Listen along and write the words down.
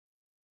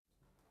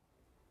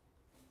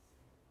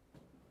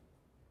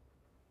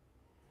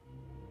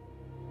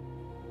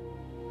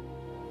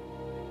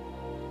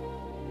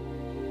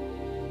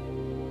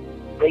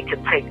they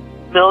can take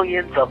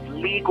millions of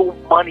legal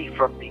money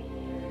from me,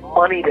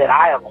 money that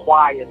I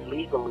acquired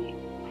legally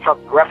from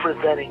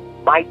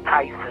representing Mike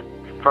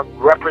Tyson, from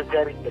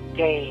representing the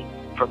game,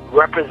 from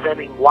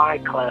representing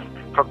Wyclef,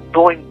 from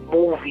doing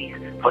movies.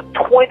 For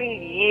 20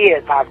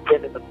 years I've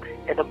been in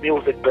the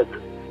music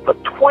business. For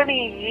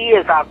 20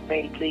 years I've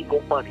made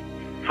legal money.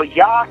 For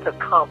y'all to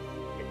come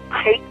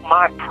and take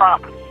my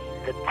property,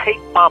 to take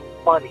my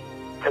money,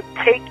 to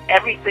take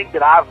everything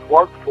that I've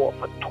worked for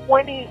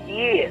 20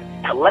 years,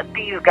 to let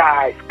these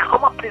guys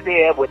come up in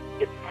there with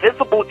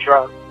invisible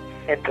drugs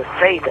and to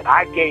say that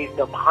I gave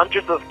them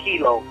hundreds of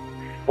kilos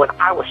when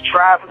I was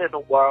traveling the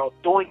world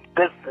doing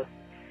business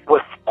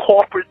with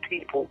corporate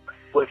people,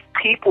 with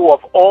people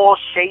of all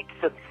shapes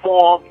and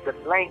forms and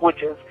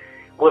languages,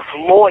 with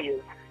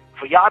lawyers,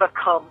 for y'all to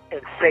come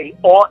and say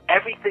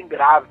everything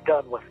that I've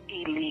done was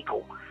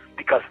illegal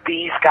because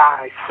these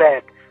guys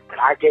said that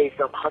I gave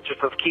them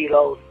hundreds of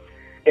kilos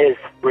is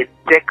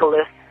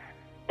ridiculous,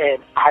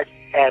 and I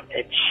am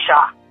in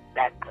shock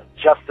that the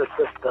justice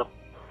system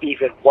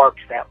even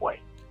works that way.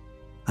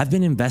 I've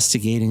been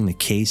investigating the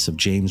case of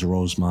James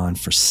Rosemond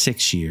for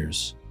 6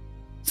 years,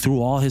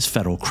 through all his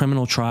federal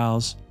criminal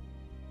trials,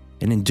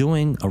 and in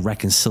doing a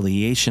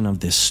reconciliation of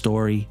this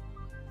story,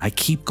 I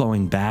keep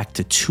going back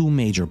to two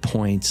major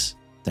points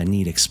that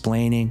need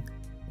explaining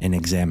and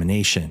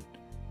examination.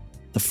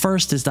 The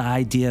first is the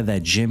idea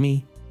that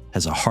Jimmy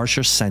has a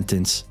harsher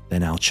sentence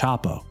than El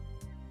Chapo.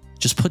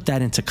 Just put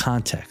that into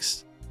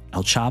context.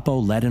 El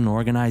Chapo led an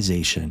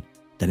organization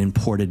that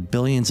imported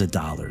billions of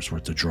dollars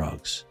worth of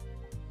drugs.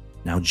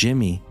 Now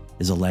Jimmy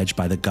is alleged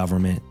by the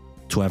government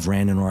to have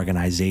ran an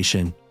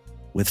organization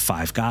with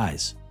 5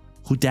 guys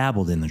who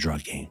dabbled in the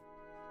drug game.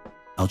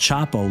 El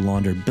Chapo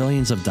laundered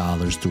billions of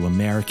dollars through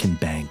American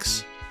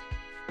banks,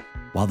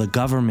 while the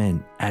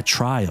government at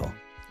trial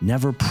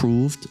never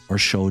proved or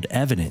showed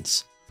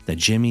evidence that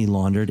Jimmy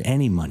laundered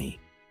any money.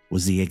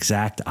 Was the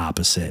exact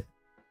opposite.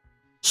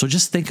 So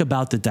just think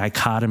about the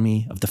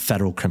dichotomy of the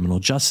federal criminal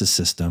justice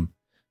system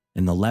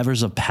and the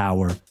levers of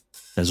power that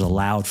has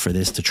allowed for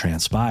this to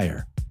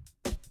transpire.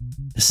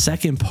 The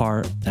second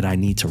part that I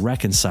need to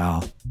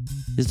reconcile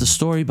is the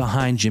story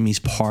behind Jimmy's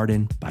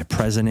pardon by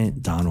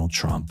President Donald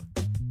Trump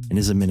and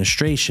his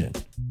administration.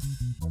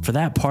 For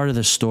that part of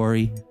the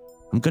story,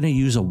 I'm going to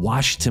use a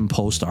Washington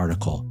Post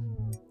article,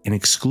 an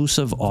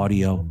exclusive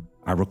audio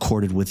I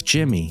recorded with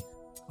Jimmy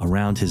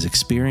around his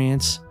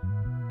experience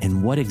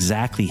and what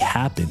exactly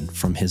happened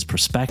from his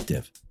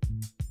perspective.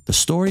 The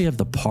story of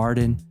the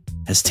pardon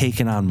has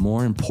taken on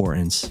more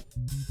importance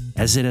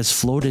as it has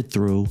floated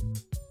through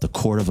the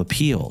Court of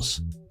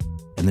Appeals,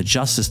 and the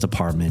Justice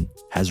Department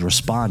has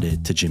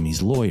responded to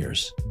Jimmy's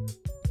lawyers.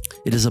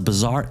 It is a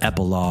bizarre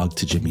epilogue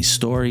to Jimmy's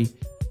story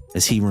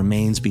as he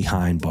remains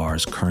behind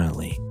bars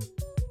currently.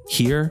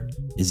 Here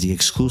is the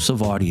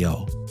exclusive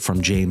audio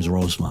from James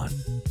Rosemond.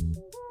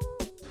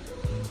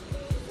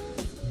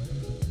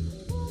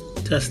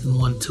 Testing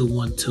 1 2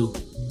 1 2.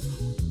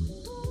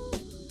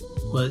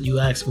 Well, you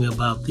asked me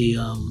about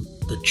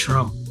the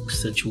Trump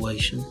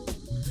situation.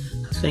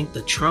 I think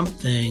the Trump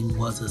thing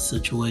was a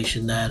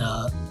situation that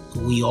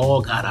we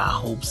all got our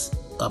hopes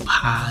up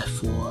high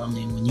for. I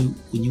mean,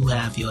 when you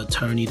have your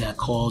attorney that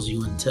calls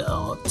you and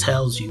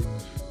tells you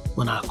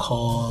when I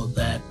call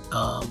that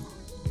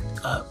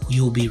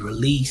you'll be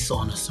released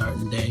on a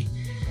certain day,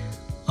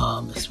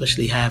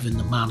 especially having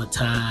the amount of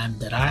time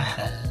that I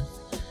have,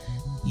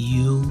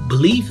 you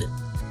believe it.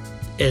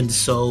 And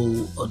so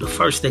the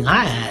first thing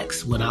I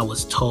asked when I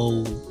was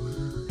told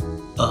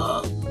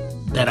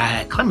that I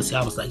had clemency,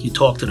 I was like, you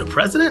talk to the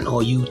president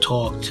or you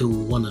talk to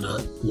one of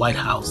the White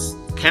House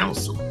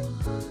counsel?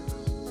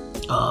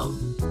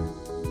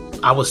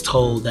 I was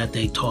told that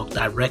they talked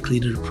directly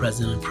to the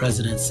president. The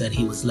president said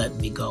he was letting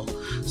me go.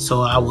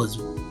 So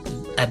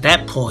at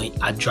that point,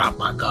 I dropped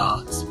my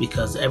guards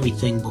because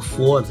everything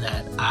before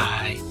that,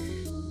 I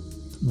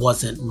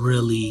wasn't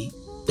really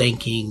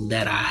thinking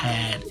that I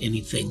had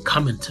anything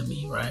coming to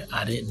me, right?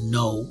 I didn't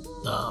know.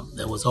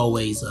 There was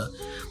always a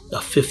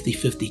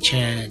 50-50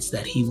 chance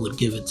that he would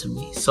give it to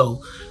me.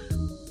 So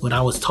when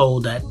I was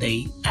told that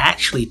they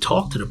actually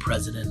talked to the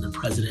president, and the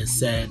president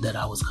said that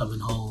I was coming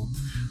home,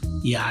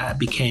 yeah, I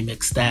became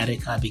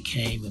ecstatic. I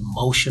became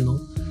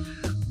emotional.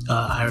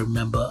 I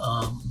remember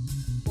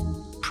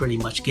pretty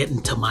much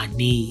getting to my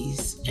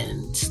knees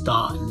and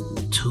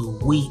starting to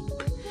weep,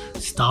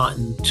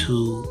 starting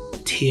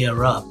to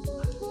tear up,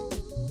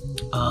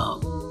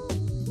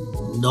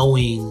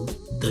 knowing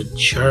the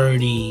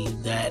journey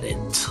that it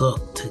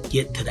took to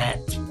get to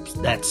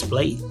that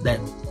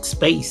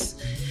space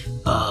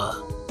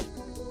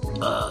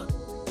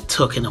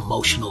took an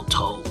emotional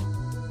toll.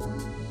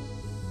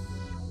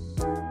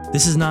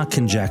 This is not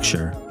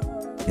conjecture,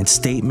 and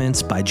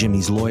statements by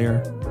Jimmy's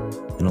lawyer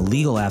and a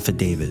legal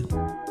affidavit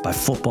by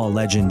football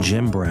legend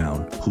Jim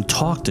Brown, who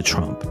talked to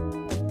Trump,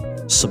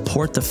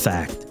 support the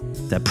fact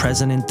that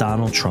President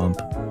Donald Trump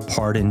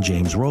pardoned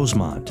James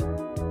Rosemond.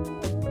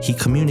 He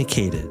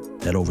communicated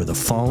that over the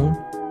phone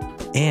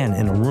and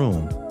in a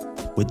room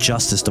with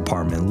Justice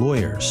Department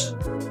lawyers.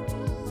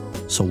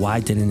 So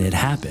why didn't it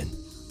happen?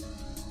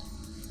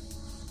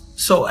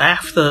 So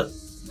after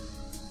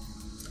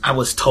I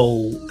was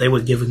told they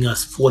were giving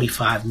us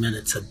 45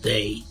 minutes a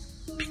day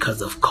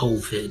because of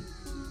COVID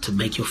to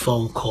make your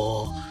phone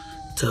call,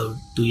 to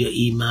do your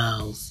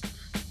emails,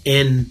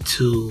 and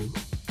to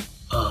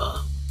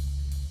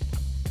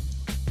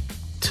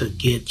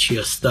get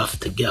your stuff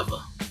together,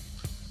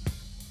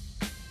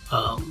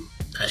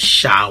 a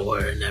shower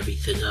and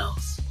everything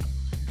else.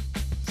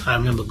 So I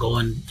remember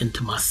going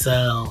into my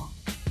cell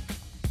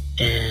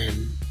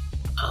and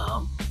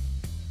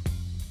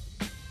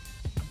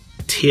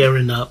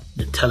tearing up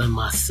and telling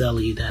my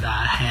cellie that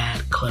I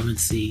had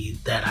clemency,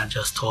 that I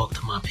just talked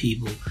to my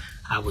people.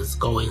 I was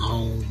going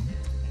home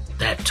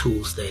that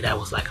Tuesday. That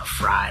was like a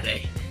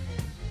Friday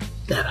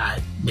that I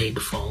made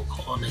the phone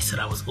call, and they said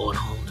I was going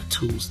home the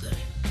Tuesday.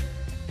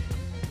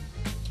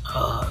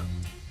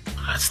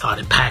 I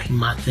started packing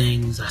my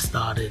things. I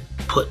started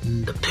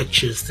putting the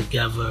pictures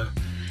together,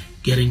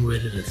 getting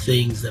rid of the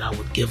things that I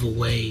would give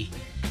away.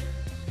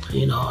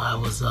 You know,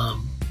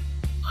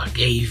 I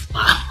gave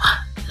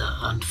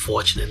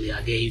unfortunately,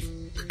 I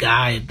gave the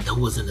guy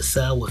who was in the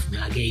cell with me,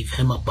 I gave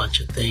him a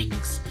bunch of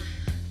things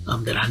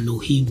that I knew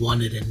he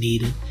wanted and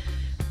needed.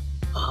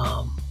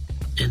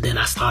 And then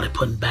I started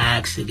putting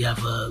bags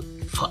together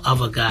for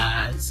other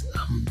guys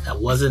that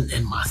wasn't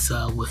in my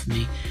cell with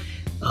me,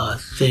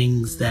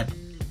 things that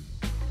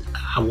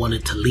I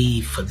wanted to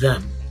leave for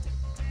them.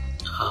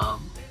 I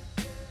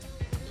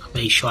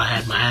made sure I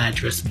had my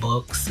address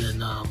books,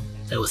 and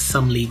there was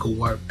some legal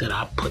work that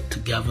I put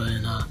together,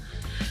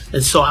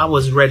 and so I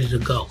was ready to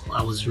go.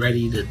 I was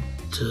ready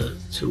to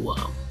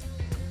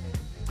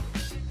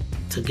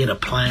get a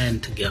plan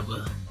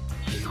together,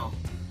 you know.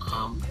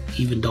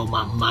 Even though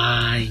my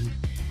mind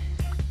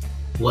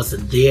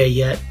wasn't there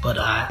yet, but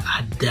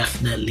I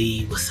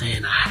definitely was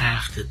saying I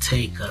have to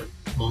take a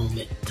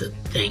moment to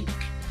think,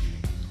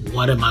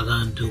 what am I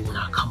going to do when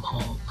I come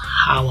home?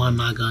 How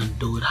am I going to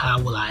do it? How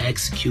will I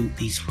execute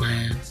these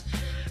plans?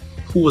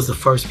 Who was the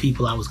first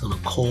people I was going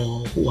to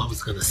call? Who I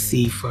was going to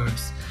see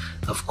first?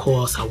 Of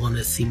course, I wanted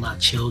to see my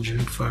children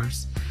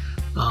first,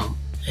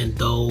 and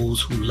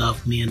those who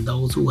loved me and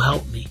those who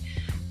helped me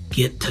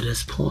get to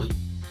this point.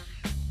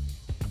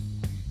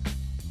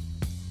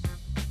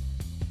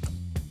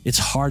 It's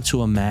hard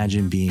to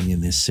imagine being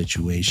in this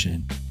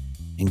situation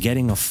and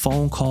getting a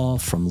phone call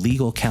from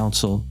legal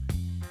counsel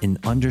and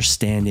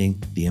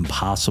understanding the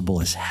impossible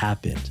has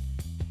happened.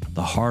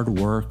 The hard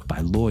work by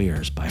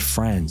lawyers, by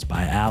friends,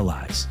 by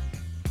allies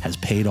has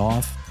paid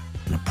off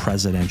in a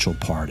presidential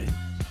pardon.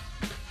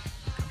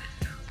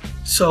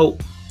 So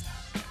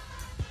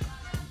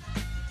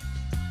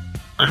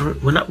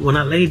when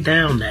I laid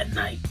down that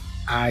night,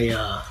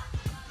 I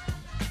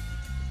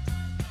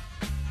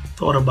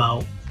thought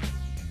about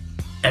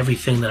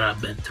everything that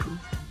I've been through,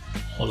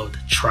 all of the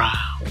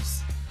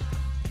trials,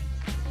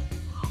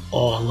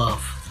 all of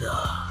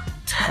the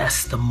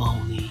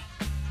testimony,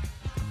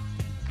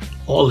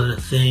 all of the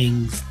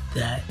things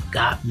that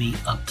got me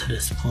up to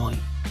this point,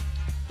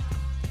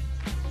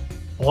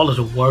 all of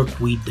the work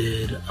we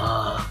did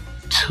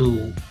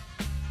to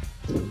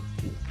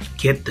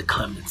get the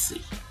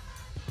clemency.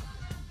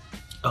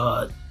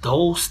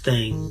 Those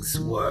things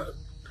were,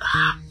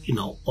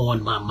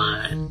 on my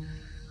mind.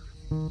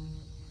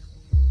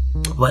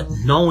 But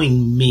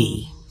knowing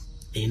me,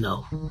 and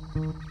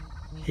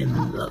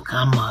look,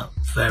 I'm a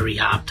very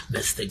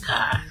optimistic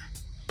guy.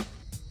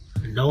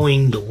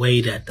 Knowing the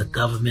way that the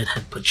government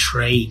had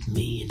portrayed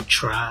me in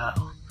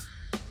trial,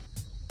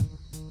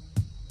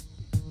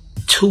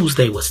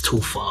 Tuesday was too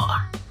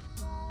far.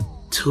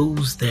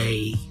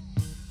 Tuesday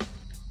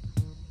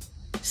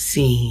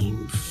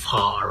seemed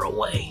far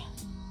away.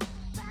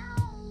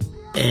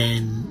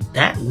 And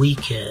that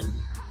weekend,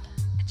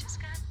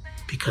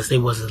 because they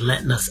wasn't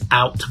letting us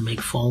out to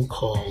make phone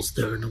calls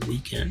during the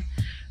weekend,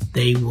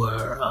 we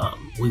were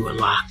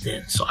locked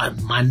in. So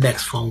my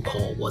next phone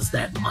call was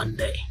that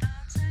Monday.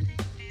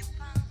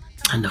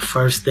 And the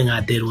first thing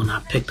I did when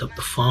I picked up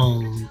the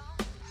phone,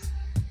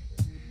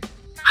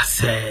 I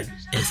said,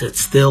 is it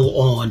still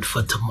on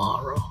for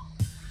tomorrow?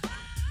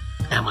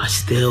 Am I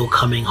still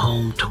coming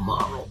home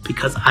tomorrow?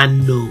 Because I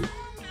knew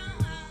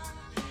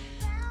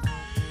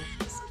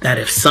that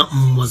if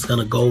something was going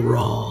to go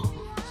wrong,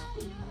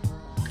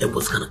 it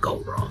was going to go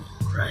wrong,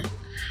 right?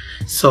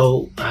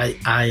 So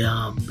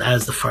that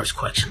was the first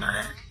question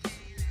I had.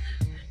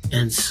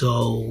 And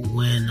so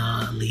when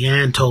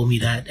Leanne told me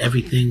that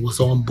everything was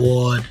on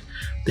board,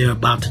 they were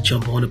about to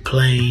jump on a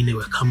plane, they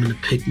were coming to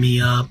pick me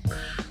up,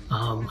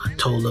 I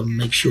told them,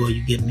 make sure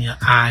you get me an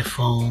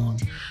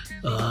iPhone,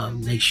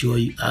 make sure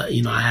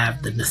I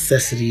have the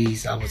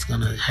necessities. I was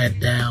going to head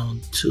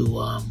down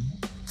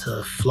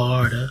to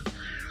Florida,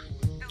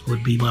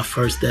 would be my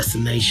first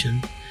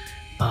destination.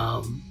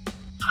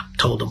 I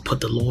told them, put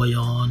the lawyer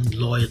on. The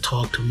lawyer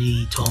talked to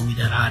me, told me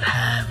that I'd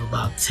have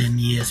about 10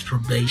 years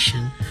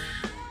probation.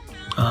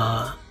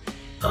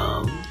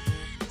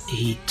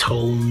 He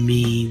told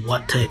me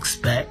what to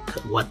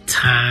expect, what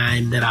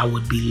time that I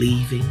would be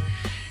leaving.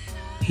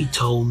 He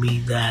told me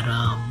that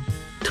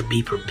to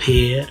be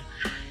prepared,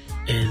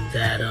 and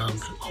that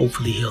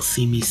hopefully he'll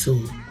see me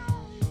soon.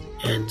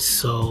 And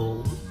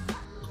so,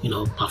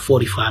 my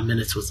 45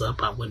 minutes was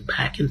up. I went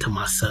back into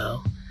my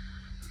cell.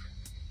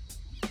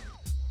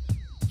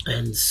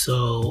 And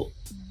so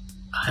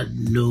I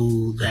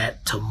knew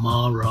that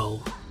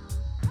tomorrow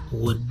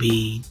would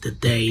be the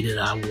day that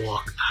I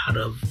walk out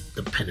of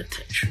the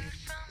penitentiary.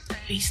 At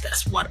least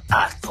that's what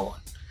I thought.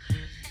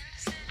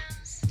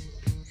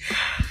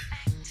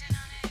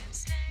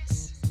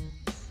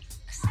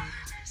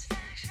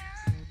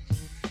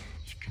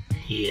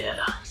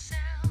 Yeah,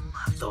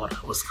 I thought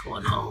I was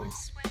going home.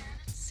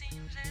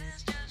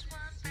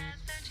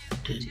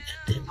 It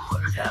didn't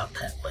work out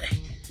that way.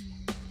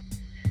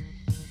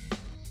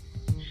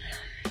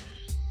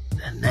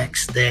 The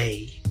next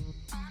day,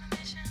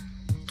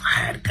 I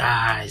had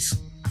guys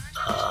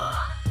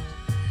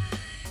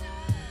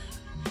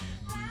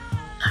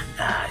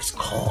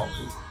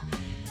calling.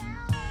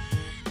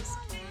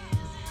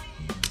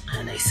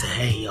 And they say,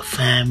 hey, your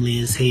family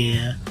is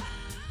here.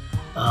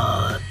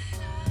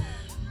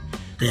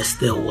 They're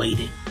still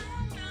waiting.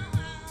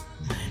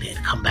 And they'd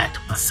come back to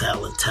my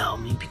cell and tell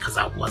me, because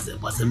it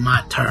wasn't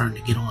my turn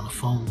to get on the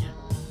phone yet.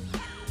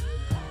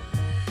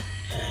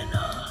 And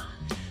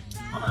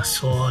when I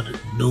saw the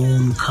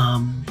noon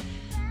come,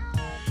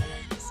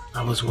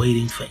 I was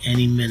waiting for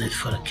any minute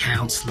for the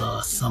counselor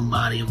or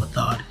somebody of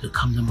authority to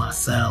come to my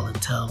cell and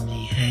tell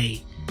me,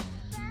 hey,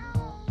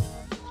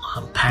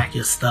 pack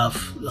your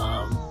stuff,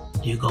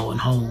 you're going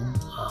home.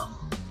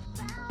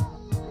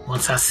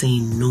 Once I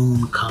seen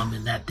noon come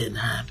and that didn't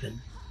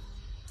happen,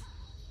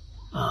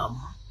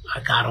 I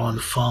got on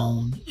the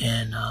phone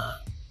and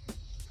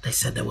they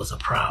said there was a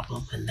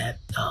problem and that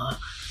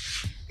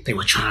they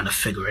were trying to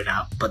figure it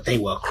out, but they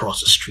were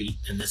across the street,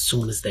 and as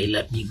soon as they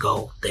let me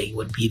go, they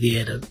would be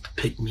there to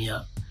pick me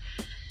up.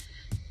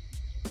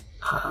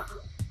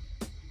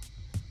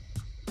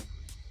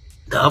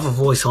 The other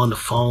voice on the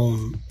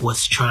phone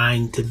was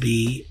trying to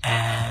be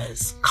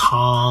as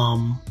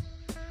calm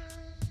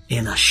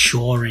and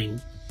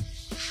assuring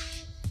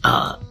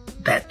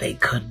that they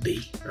could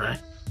be, right?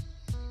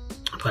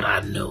 But I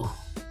knew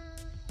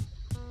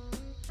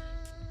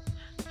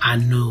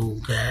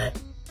that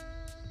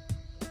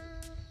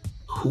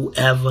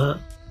whoever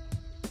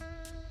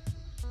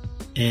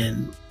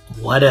and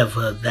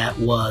whatever that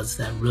was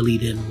that really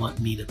didn't want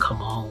me to come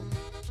home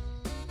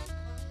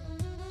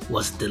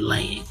was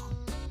delaying.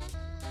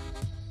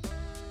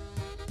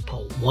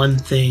 But one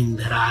thing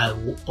that I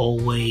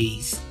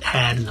always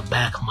had in the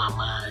back of my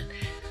mind,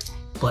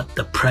 but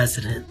the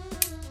president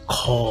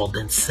called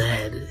and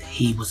said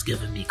he was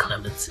giving me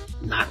clemency,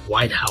 not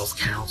White House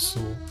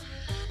counsel,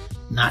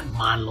 not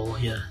my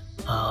lawyer.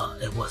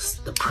 It was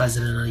the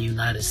president of the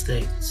United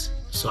States.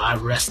 So I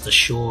rest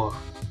assured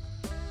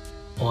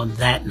on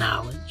that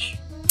knowledge.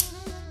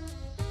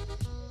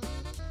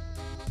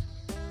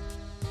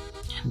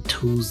 And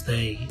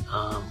Tuesday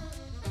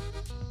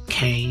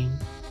came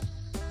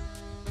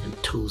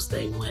and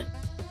Tuesday went.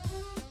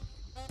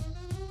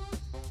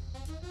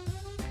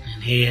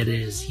 And here it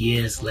is,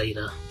 years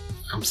later.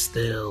 I'm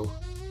still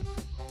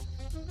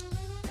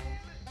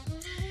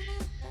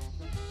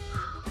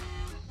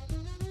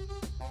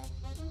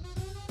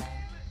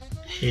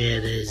here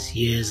it is,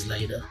 years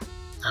later.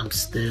 I'm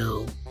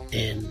still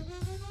in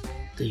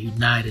the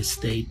United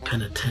States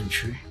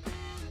Penitentiary,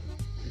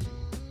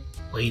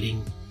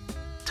 waiting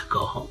to go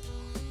home.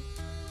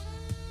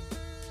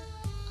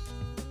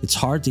 It's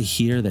hard to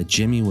hear that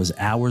Jimmy was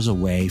hours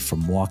away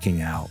from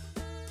walking out.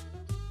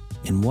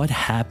 And what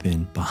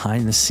happened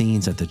behind the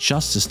scenes at the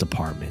Justice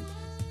Department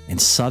in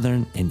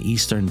Southern and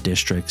Eastern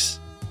districts,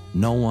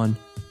 no one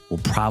will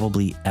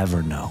probably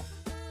ever know.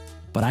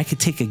 But I could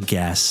take a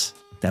guess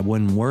that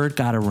when word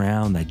got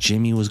around that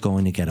Jimmy was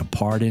going to get a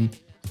pardon,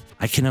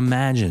 I can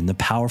imagine the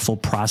powerful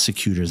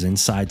prosecutors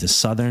inside the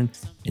Southern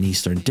and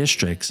Eastern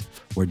districts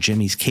where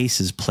Jimmy's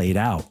cases played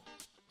out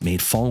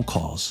made phone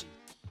calls.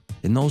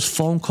 And those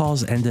phone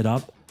calls ended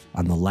up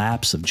on the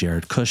laps of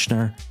Jared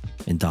Kushner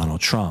and Donald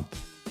Trump.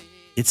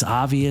 It's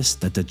obvious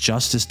that the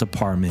Justice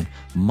Department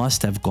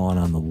must have gone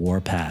on the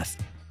warpath,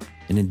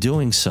 and in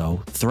doing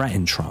so,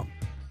 threatened Trump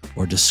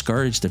or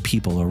discouraged the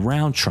people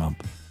around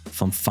Trump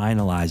from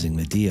finalizing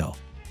the deal.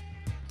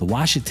 The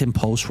Washington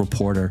Post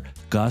reporter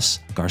Gus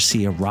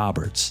Garcia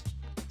Roberts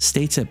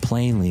states it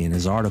plainly in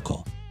his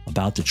article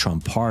about the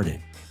Trump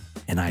pardon,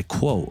 and I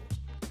quote,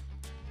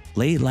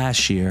 "Late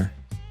last year,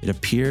 it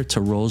appeared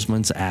to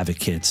Rosemond's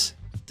advocates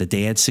that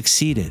they had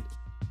succeeded.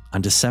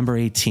 On December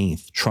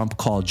 18th, Trump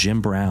called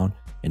Jim Brown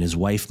and his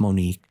wife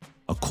Monique,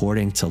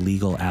 according to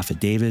legal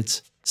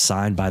affidavits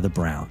signed by the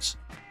Browns.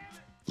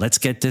 Let's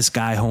get this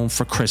guy home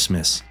for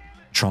Christmas,"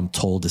 Trump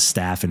told the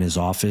staff in his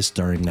office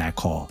during that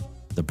call,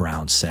 the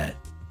Browns said.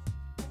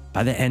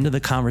 By the end of the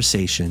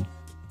conversation,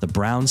 the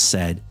Browns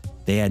said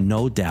they had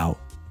no doubt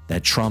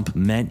that Trump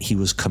meant he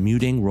was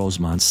commuting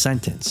Rosemond's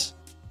sentence.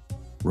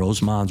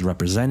 Rosemond's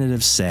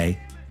representatives say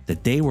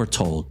that they were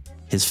told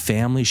his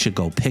family should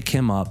go pick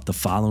him up the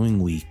following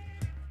week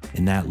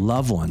and that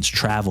loved ones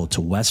traveled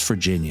to West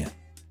Virginia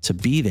to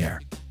be there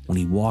when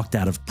he walked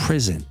out of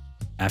prison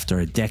after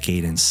a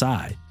decade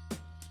inside.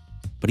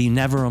 But he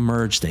never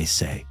emerged, they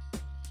say,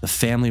 The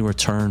family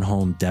returned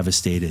home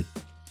devastated,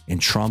 and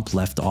Trump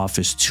left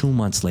office 2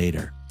 months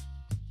later.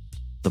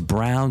 The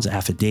Browns'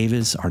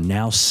 affidavits are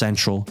now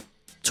central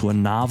to a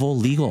novel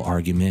legal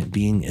argument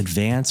being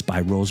advanced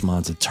by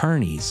Rosemond's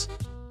attorneys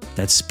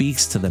that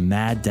speaks to the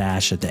mad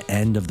dash at the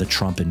end of the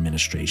Trump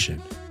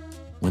administration,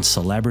 when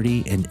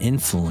celebrity and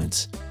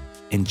influence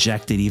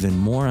injected even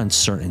more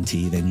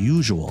uncertainty than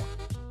usual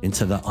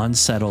into the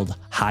unsettled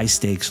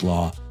high-stakes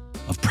law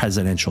of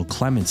presidential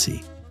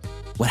clemency.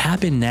 What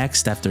happened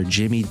next after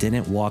Jimmy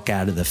didn't walk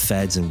out of the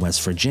feds in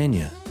West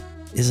Virginia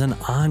is an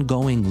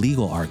ongoing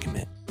legal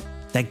argument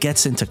that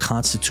gets into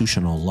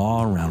constitutional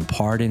law around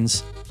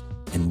pardons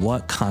and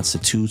what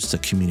constitutes the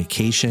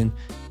communication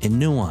and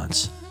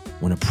nuance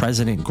when a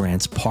president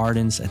grants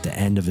pardons at the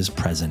end of his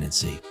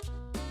presidency.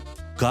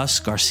 Gus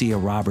Garcia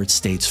Roberts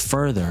states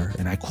further,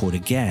 and I quote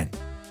again,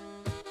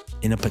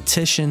 "In a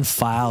petition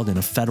filed in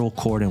a federal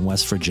court in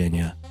West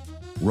Virginia,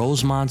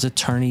 Rosemond's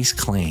attorneys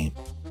claim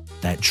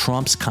that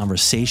Trump's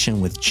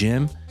conversation with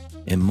Jim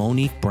and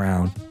Monique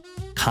Brown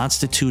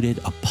constituted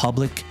a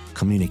public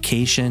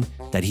communication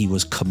that he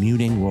was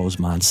commuting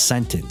Rosemond's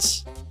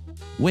sentence,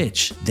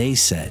 which, they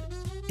said,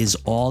 is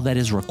all that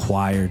is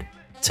required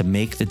to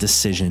make the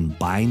decision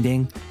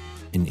binding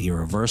and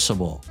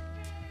irreversible."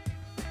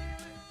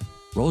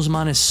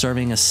 Rosemond is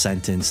serving a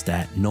sentence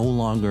that no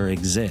longer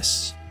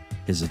exists,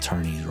 his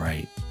attorneys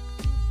write.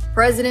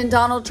 President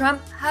Donald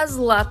Trump has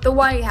left the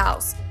White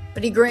House,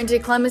 but he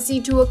granted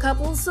clemency to a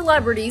couple of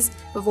celebrities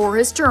before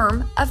his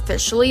term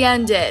officially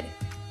ended.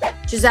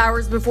 Just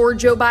hours before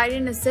Joe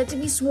Biden is set to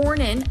be sworn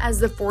in as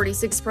the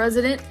 46th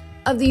president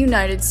of the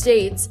United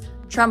States,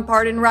 Trump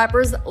pardoned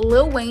rappers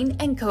Lil Wayne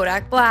and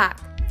Kodak Black.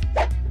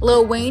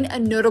 Lil Wayne, a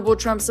notable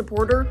Trump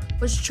supporter,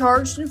 was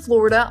charged in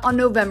Florida on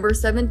November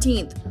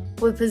 17th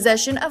with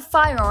possession of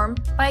firearm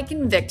by a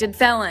convicted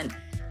felon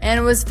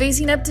and was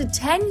facing up to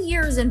 10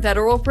 years in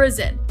federal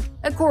prison,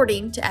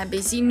 according to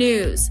NBC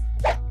News.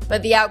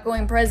 But the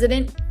outgoing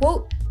president,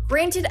 quote,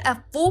 granted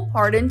a full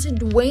pardon to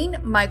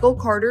Dwayne Michael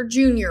Carter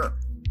Jr.,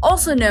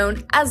 also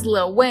known as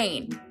Lil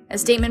Wayne. A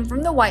statement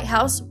from the White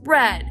House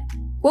read,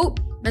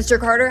 quote, "Mr.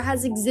 Carter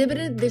has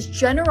exhibited this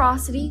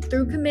generosity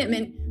through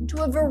commitment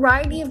to a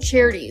variety of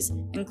charities,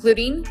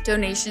 including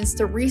donations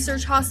to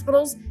research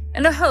hospitals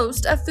and a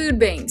host of food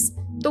banks,"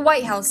 the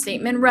White House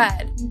statement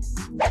read.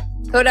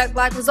 Kodak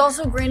Black was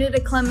also granted a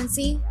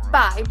clemency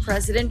by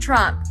President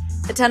Trump.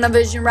 The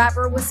television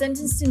rapper was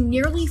sentenced to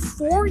nearly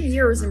 4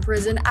 years in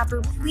prison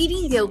after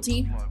pleading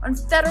guilty on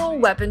federal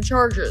weapon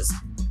charges,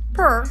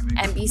 per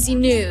NBC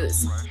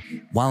News.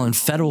 While in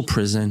federal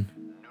prison,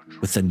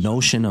 with the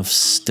notion of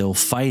still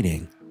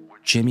fighting,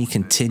 Jimmy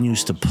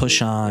continues to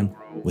push on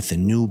with the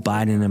new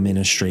Biden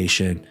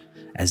administration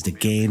as the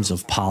games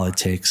of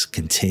politics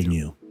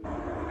continue.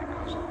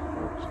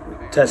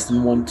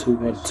 Testing 1 2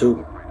 1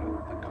 2.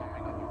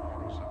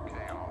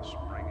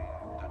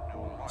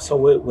 So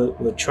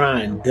we're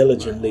trying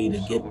diligently to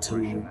get to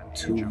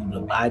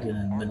the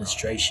Biden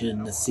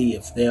administration to see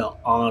if they'll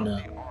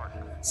honor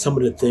some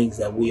of the things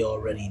that we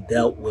already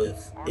dealt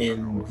with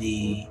in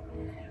the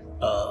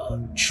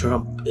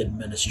Trump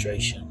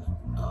administration.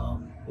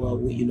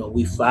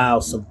 We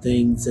filed some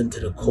things into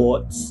the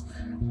courts,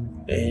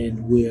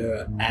 and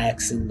we're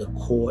asking the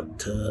court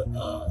to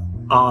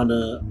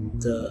honor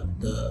the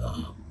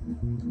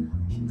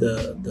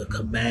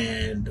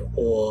command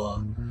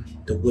or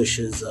the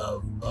wishes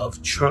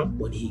of Trump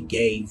when he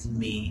gave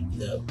me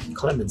the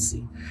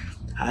clemency.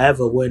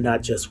 However, we're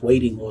not just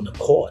waiting on the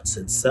courts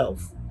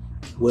itself.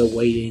 We're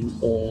waiting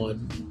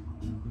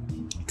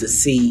to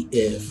see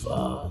if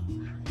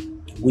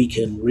we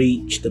can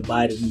reach the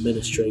Biden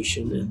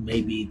administration and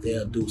maybe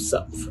they'll do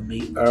something for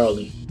me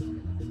early.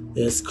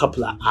 There's a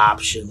couple of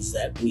options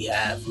that we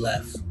have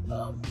left.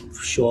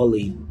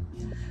 Surely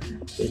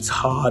it's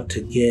hard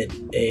to get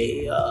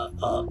a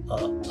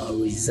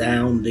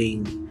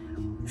resounding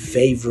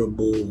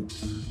favorable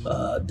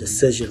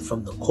decision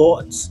from the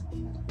courts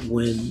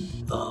when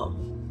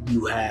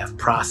you have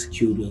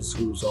prosecutors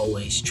who's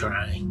always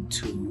trying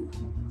to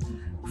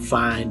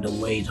find a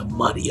way to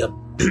muddy up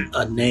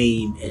a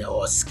name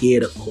or scare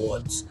the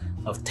courts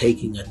of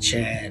taking a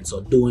chance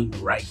or doing the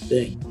right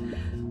thing.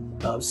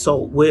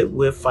 So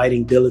we're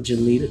fighting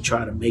diligently to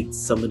try to make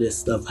some of this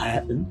stuff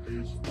happen,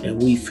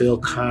 and we feel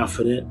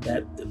confident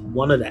that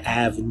one of the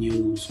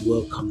avenues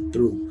will come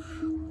through.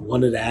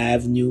 One of the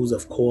avenues,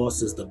 of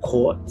course, is the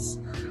courts.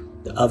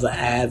 The other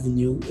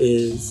avenue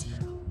is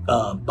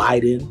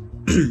Biden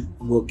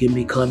will give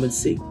me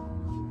clemency.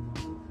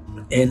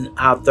 And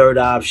our third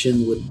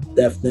option would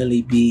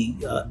definitely be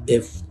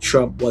if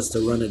Trump was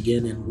to run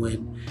again and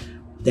win,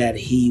 that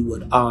he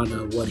would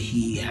honor what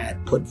he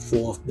had put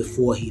forth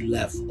before he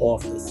left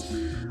office.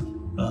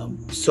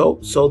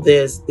 So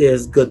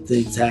there's good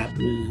things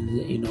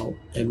happening,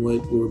 and we're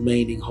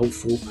remaining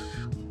hopeful,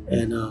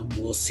 and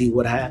we'll see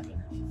what happens.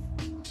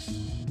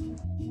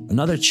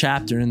 Another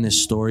chapter in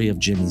this story of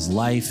Jimmy's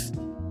life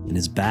and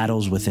his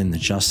battles within the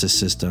justice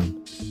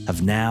system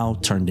have now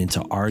turned into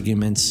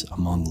arguments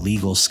among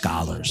legal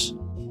scholars.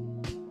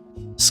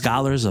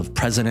 Scholars of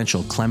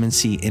presidential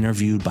clemency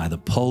interviewed by the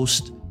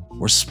Post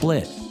were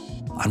split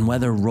on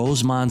whether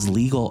Rosemond's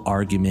legal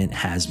argument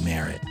has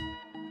merit.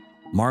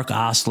 Mark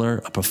Osler,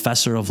 a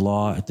professor of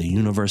law at the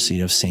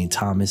University of St.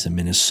 Thomas in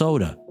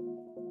Minnesota,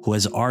 who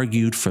has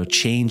argued for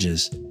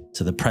changes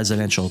to the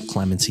presidential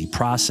clemency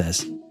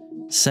process,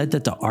 said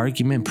that the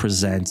argument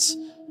presents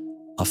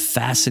a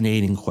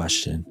fascinating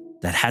question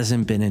that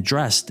hasn't been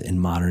addressed in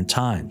modern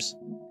times.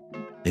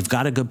 They've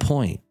got a good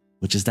point,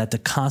 which is that the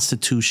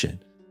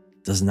Constitution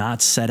does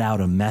not set out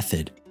a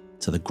method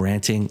to the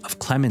granting of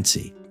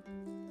clemency,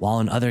 while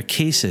in other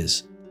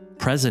cases,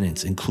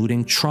 presidents,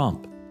 including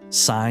Trump,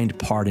 signed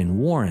pardon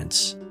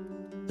warrants.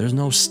 There's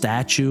no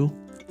statute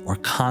or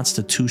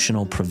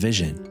constitutional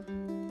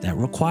provision that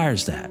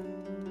requires that.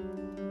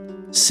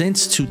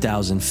 Since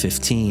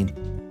 2015,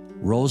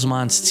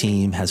 Rosemond's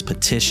team has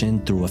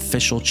petitioned through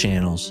official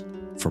channels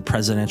for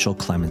presidential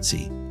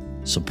clemency,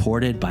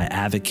 supported by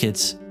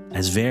advocates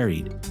as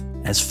varied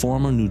as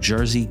former New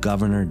Jersey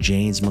Governor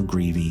James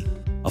McGreevey,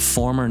 a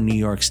former New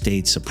York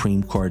State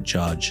Supreme Court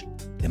judge,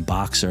 and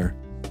boxer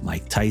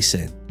Mike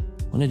Tyson.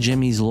 One of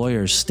Jimmy's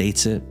lawyers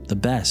states it the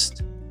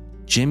best.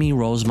 Jimmy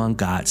Rosemond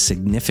got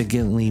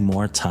significantly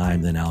more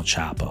time than El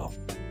Chapo.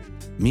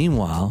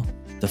 Meanwhile,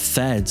 the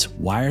feds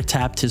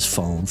wiretapped his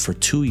phone for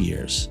 2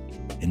 years,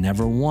 and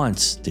never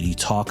once did he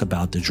talk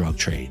about the drug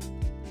trade.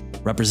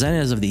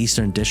 Representatives of the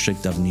Eastern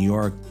District of New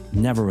York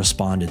never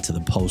responded to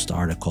the Post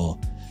article,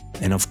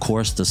 and of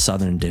course the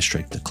Southern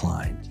District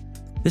declined.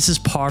 This is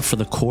par for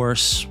the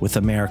course with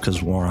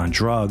America's war on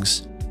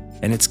drugs,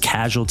 and its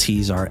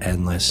casualties are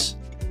endless.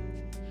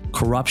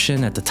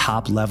 Corruption at the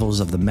top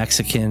levels of the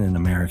Mexican and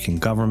American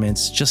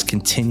governments just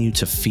continue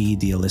to feed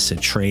the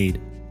illicit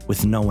trade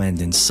with no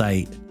end in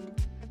sight.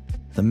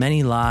 The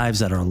many lives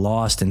that are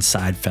lost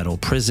inside federal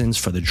prisons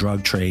for the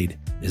drug trade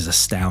is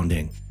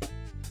astounding.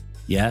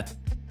 Yet,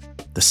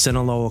 the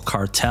Sinaloa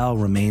cartel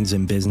remains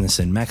in business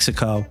in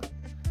Mexico,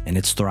 and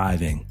it's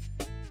thriving.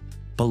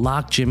 But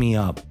lock Jimmy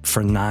up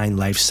for 9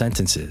 life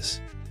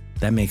sentences.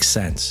 That makes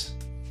sense.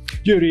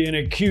 Judy, an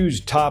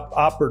accused top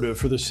operative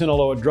for the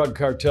Sinaloa drug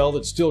cartel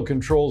that still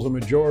controls a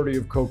majority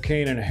of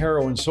cocaine and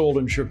heroin sold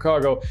in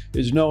Chicago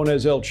is known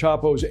as El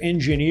Chapo's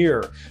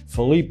engineer.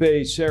 Felipe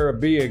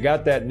Sarabia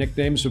got that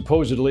nickname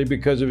supposedly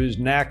because of his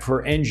knack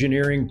for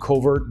engineering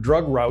covert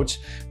drug routes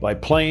by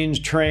planes,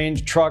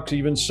 trains, trucks,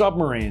 even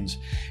submarines.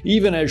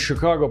 Even as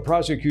Chicago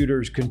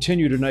prosecutors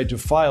continue tonight to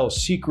file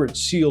secret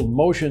sealed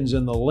motions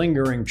in the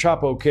lingering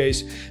Chapo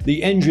case,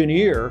 the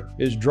engineer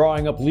is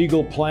drawing up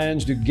legal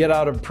plans to get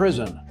out of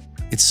prison.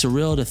 It's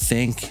surreal to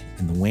think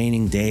in the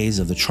waning days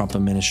of the Trump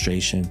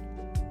administration,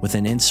 with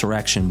an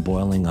insurrection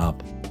boiling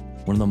up,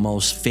 one of the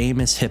most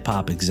famous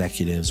hip-hop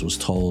executives was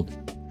told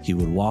he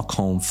would walk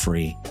home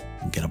free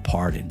and get a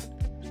pardon.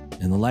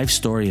 In the life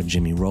story of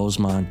Jimmy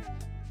Rosemond,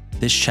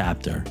 this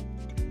chapter,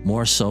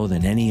 more so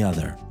than any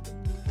other,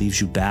 leaves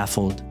you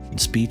baffled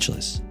and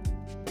speechless.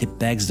 It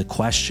begs the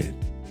question,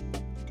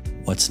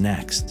 what's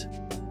next?